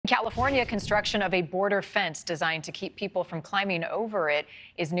California, construction of a border fence designed to keep people from climbing over it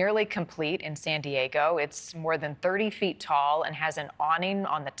is nearly complete in San Diego. It's more than 30 feet tall and has an awning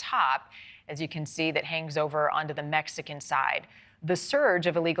on the top, as you can see, that hangs over onto the Mexican side. The surge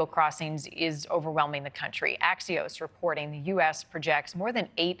of illegal crossings is overwhelming the country. Axios reporting the U.S. projects more than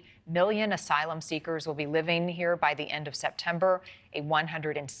 8 million asylum seekers will be living here by the end of September, a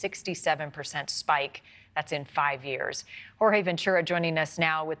 167% spike. That's in 5 years. Jorge Ventura joining us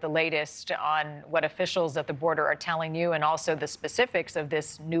now with the latest on what officials at the border are telling you and also the specifics of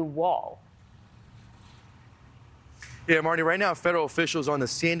this new wall. Yeah, Marni, right now, federal officials on the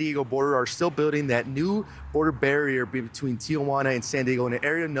San Diego border are still building that new border barrier between Tijuana and San Diego in an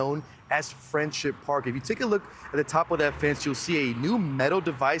area known as Friendship Park. If you take a look at the top of that fence, you'll see a new metal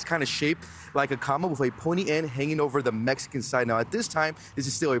device kind of shaped like a comma with a pointy end hanging over the Mexican side. Now, at this time, this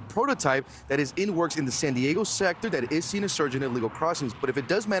is still a prototype that is in works in the San Diego sector that is seeing a surge in illegal crossings. But if it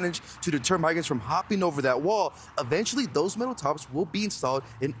does manage to deter migrants from hopping over that wall, eventually those metal tops will be installed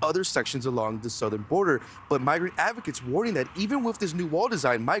in other sections along the southern border. But migrant advocates warning that even with this new wall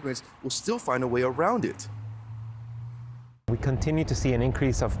design, migrants will still find a way around it. We continue to see an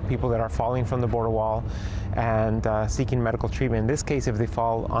increase of people that are falling from the border wall and seeking medical treatment. In this case, if they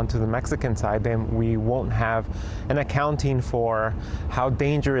fall onto the Mexican side, then we won't have an accounting for how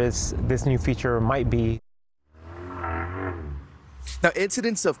dangerous this new feature might be. Now,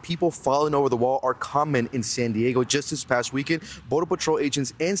 incidents of people falling over the wall are common in San Diego. Just this past weekend, Border Patrol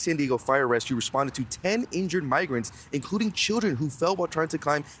agents and San Diego Fire Rescue responded to 10 injured migrants, including children who fell while trying to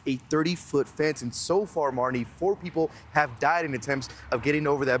climb a 30-foot fence. And so far, Marni, 4 people have died in attempts of getting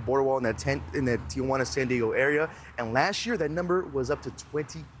over that border wall in that Tijuana, San Diego area. And last year, that number was up to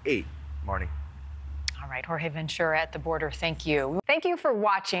 28, Marni. All right, Jorge Ventura at the border, thank you. Thank you for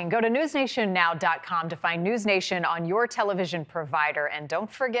watching. Go to NewsNationNow.com to find NewsNation on your television provider. And don't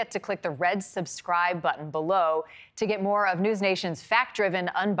forget to click the red subscribe button below to get more of NewsNation's fact-driven,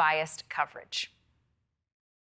 unbiased coverage.